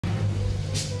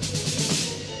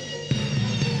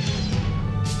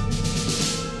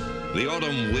The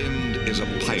autumn wind is a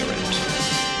pirate.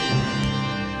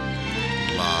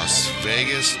 Las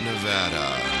Vegas,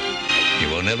 Nevada. You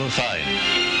will never find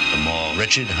a more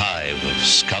wretched hive of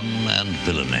scum and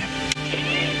villainy.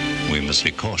 We must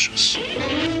be cautious.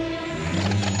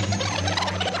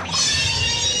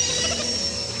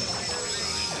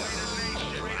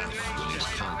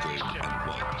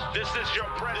 This is your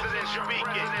president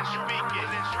speaking.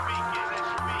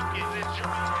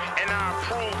 And I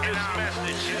approve this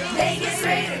message. Vegas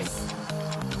Raiders.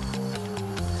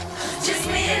 Just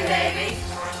win, baby.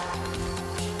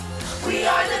 We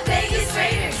are the Vegas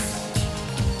Raiders.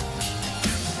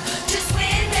 Just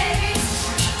win, baby.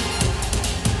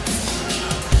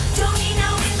 Don't need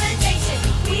no invitation.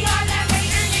 We are that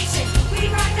Raider Nation. We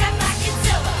rock that black and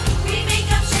silver. We make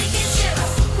them shake and shiver.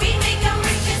 We make them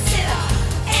reconsider.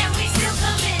 And we still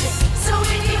committed. So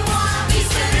if you wanna be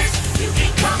sinners, you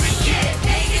can come and get it.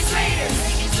 Vegas Raiders.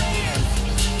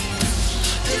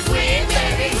 Just win,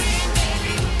 baby.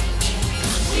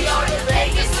 We are the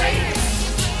Vegas Raiders.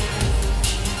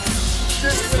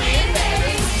 Just win,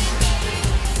 baby.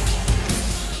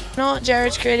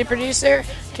 Jared's creative producer.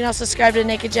 You can also subscribe to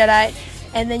Naked Jedi,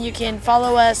 and then you can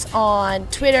follow us on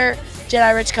Twitter,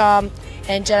 JediRichCom,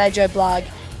 and Jedi Joy blog,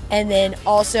 and then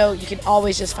also you can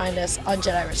always just find us on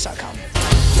JediRich.com.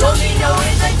 Don't need no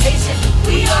invitation.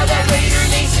 We are that Raider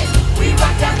Nation. We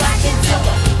rock that black and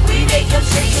silver. We make them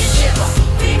shake and shiver.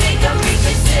 We make them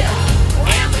reconsider.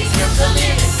 And we still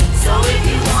committed. So if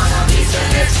you wanna be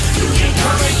sinners, you can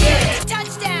come and get it.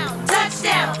 Touchdown,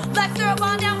 touchdown. Let's throw a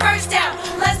ball down, first down.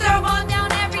 Let's throw a ball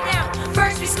down every down.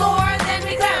 First we score, then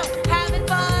we clown. Having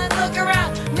fun, look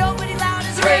around. Nobody loud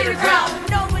as Raider crowd.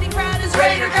 Nobody proud as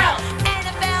Raider crowd.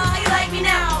 NFL, how you like me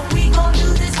now? We gon' do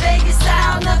this Vegas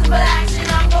style. Nothing but action.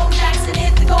 I'm Bo Jackson,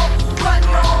 hit the goal. Run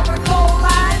you over, goal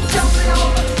line. Jumping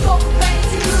over, go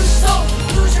crazy, lose your soul.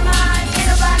 Lose your mind in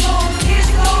a black hole. Here's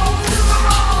your goal, Super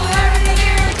Bowl. Everything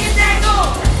here, get that goal.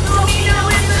 Don't need no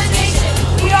invitation.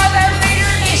 We are the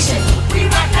Raider Nation. We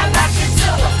rock that black and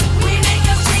silver. We make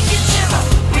them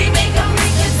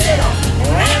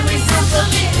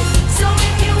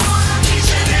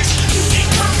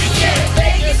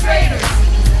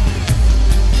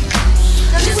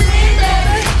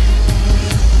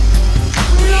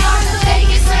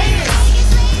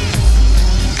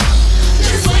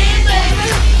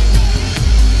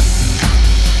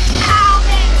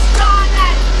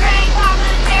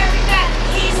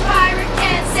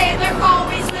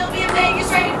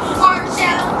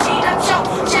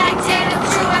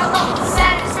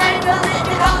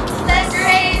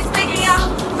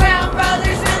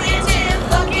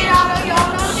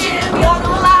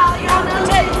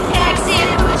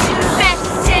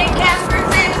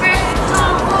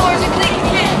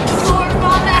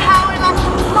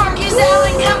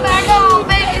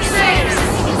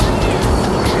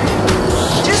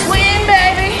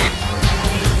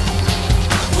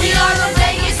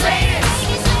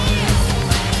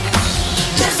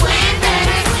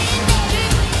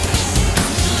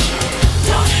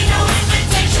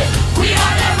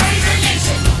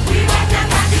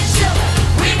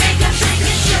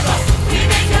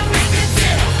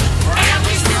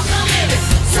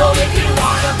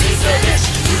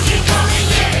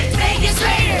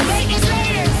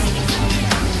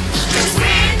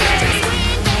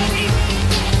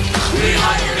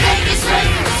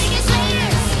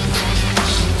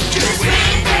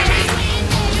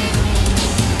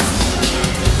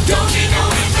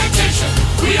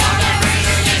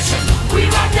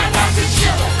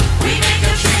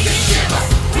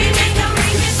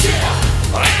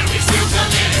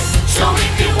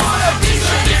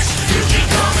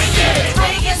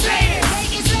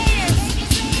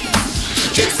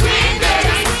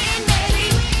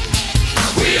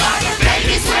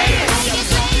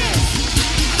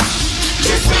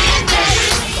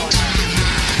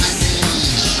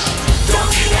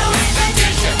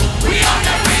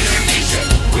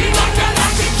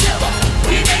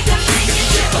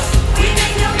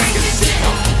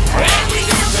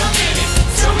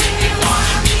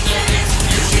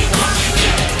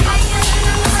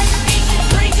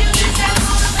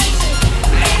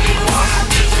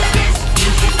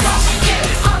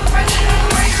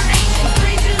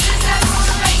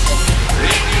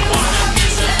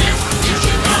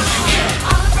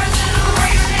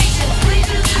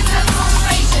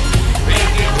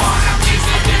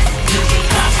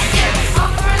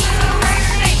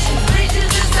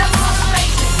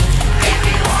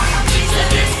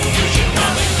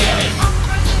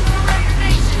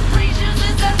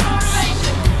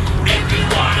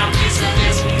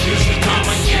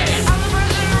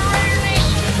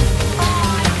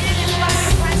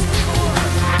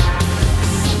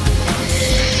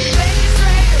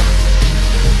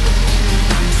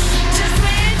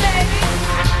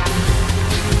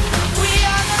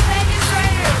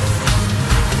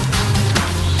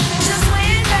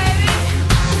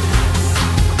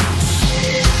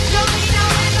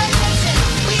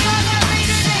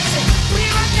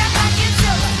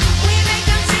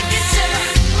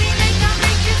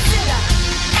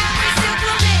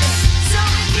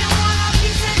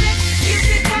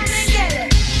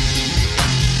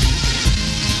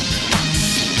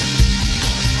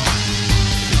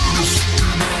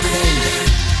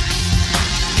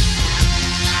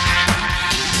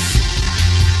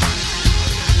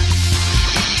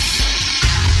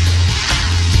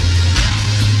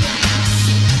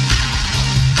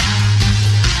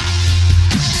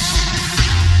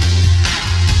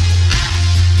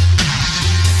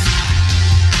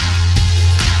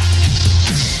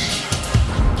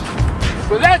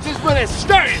and it's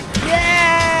starting.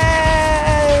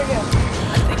 Yeah! There we go.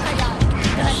 I think I got it.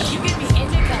 They're like, you give me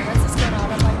indica. What's this going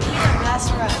on? I'm like, we are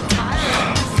messing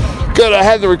around. Good, I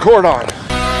had the record on.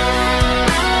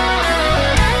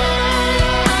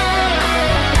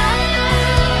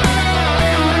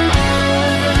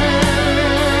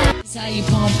 How you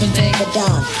pump and think The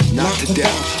dog. Not to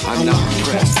death, I'm not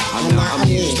impressed, I'm not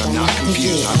amused, I'm not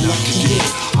confused, I'm not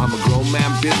confused. I'm a grown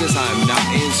man business, I'm not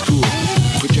in school.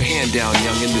 Put your hand down,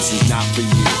 youngin', this is not for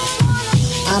you.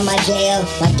 On my jail,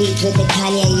 my beats with the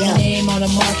Kanye yo. name on a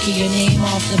marquee, your name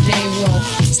off the payroll.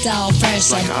 Style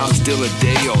fresh Like I'm still a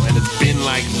dayo, and it's been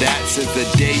like that since the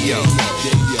day-yo.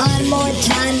 On more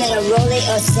time than a Rolly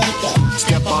or Cinco.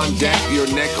 Step on deck, your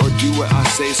neck, or do what I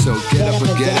say so. Get up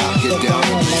or get out, get down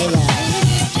and lay low.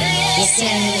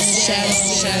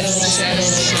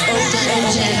 shadows. Open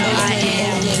Jedi, I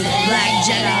am Black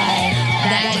Jedi.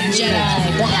 Black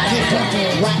Jedi. Black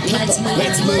people.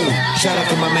 Let's move. Shout out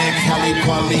to my man Khalid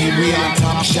Kwame. We on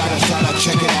top. Shout out,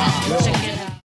 check it out. Check it out.